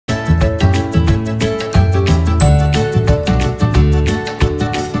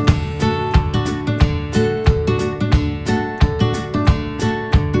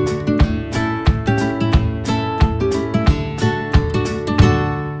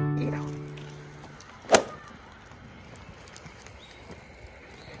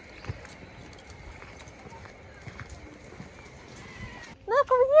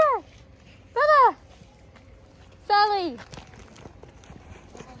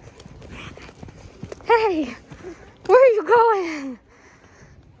Hey, where are you going?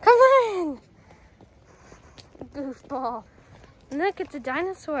 Come on. Goofball. Look, it's a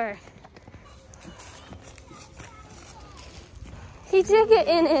dinosaur. He did get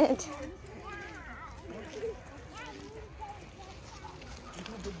in it.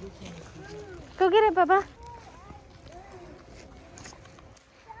 Go get it, Bubba.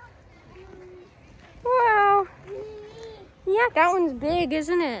 Wow. Yeah, that one's big,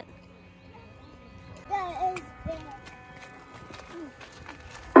 isn't it? That is big.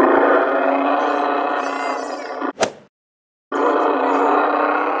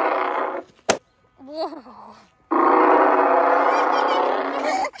 Whoa.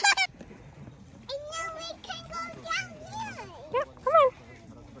 And now we can go down here. Yep, come on.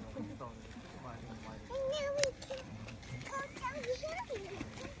 And now we can go down here.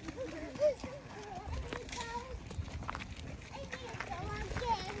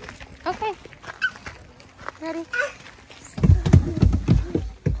 Okay. Ready?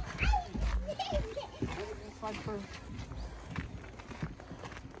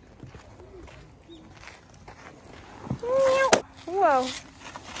 Whoa.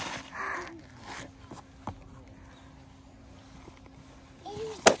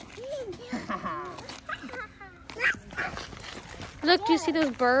 Look, do you see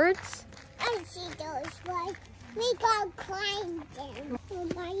those birds? I see those ones. We go climb them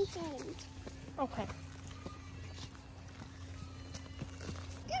with my hand. Okay.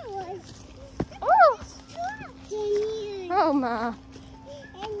 There was Oh! straws in here. Oh, Ma.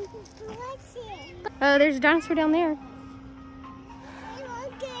 And what's it? Oh, there's a dinosaur down there. We're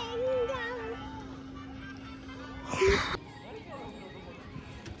getting down.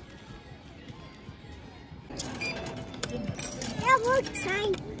 That looks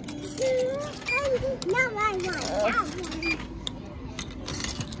fine. Now I want that one.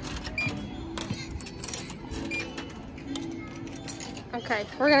 Okay,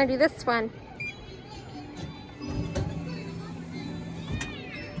 we're gonna do this one.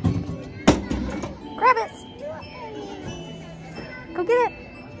 Grab it. Go get it.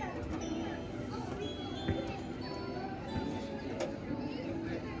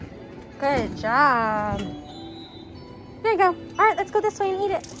 Good job. There you go. All right, let's go this way and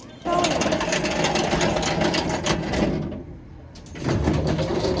eat it. Go.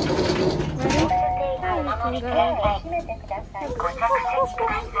 Ready? Now you can go.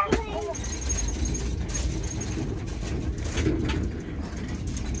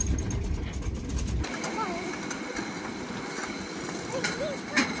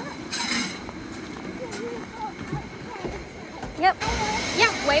 Yep.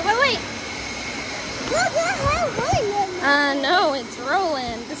 Yeah, wait. No, it's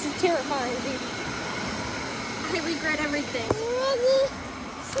rolling. This is terrifying, dude. I regret everything. Ready?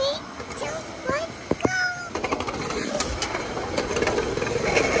 3, 2, 1, go!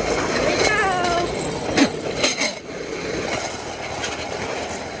 Here we go.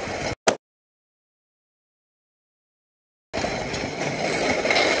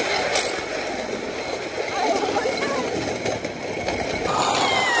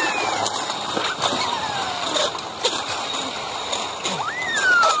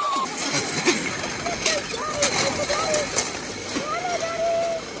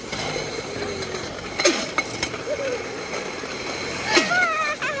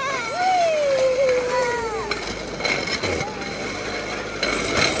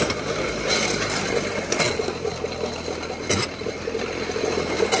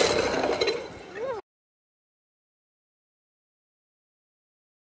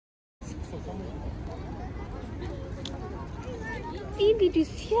 Did you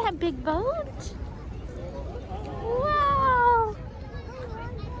see that big boat? Wow!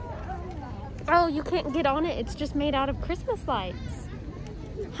 Oh, you can't get on it. It's just made out of Christmas lights.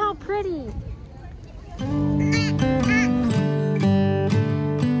 How pretty.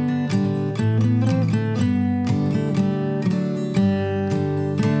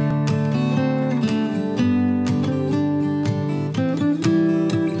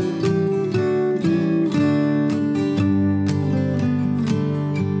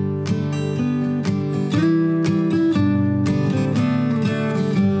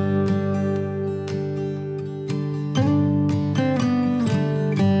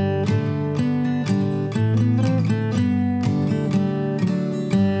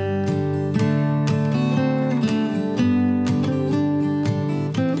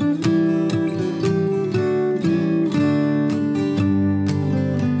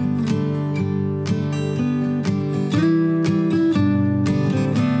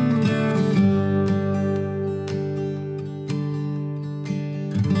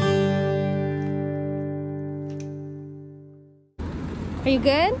 Are you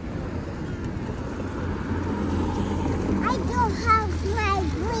good? I don't have my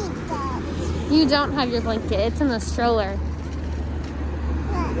blanket. You don't have your blanket. It's in the stroller.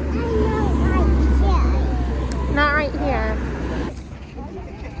 But I know right here. Not right here.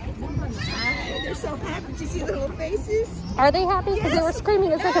 They're so happy. Did you see the little faces? Are they happy? Because they were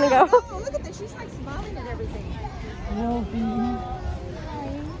screaming a second ago. Oh, look at that. She's like smiling at everything.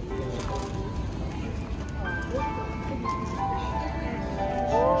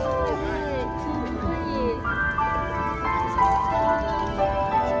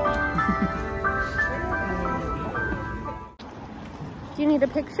 Do you need a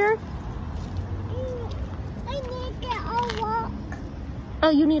picture? I need to get a walk. Oh,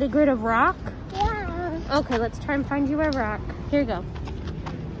 you need a grid of rock? Yeah. Okay, let's try and find you a rock. Here you go.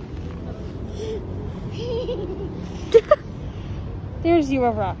 There's you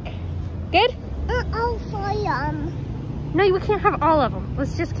a rock. Good? I'll find them. No, we can't have all of them.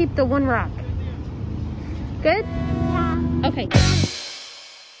 Let's just keep the one rock. Good? Yeah. Okay.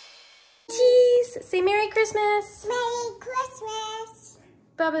 Cheese! Say Merry Christmas! Merry Christmas.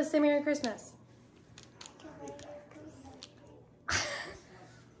 Bubba, say Merry Christmas.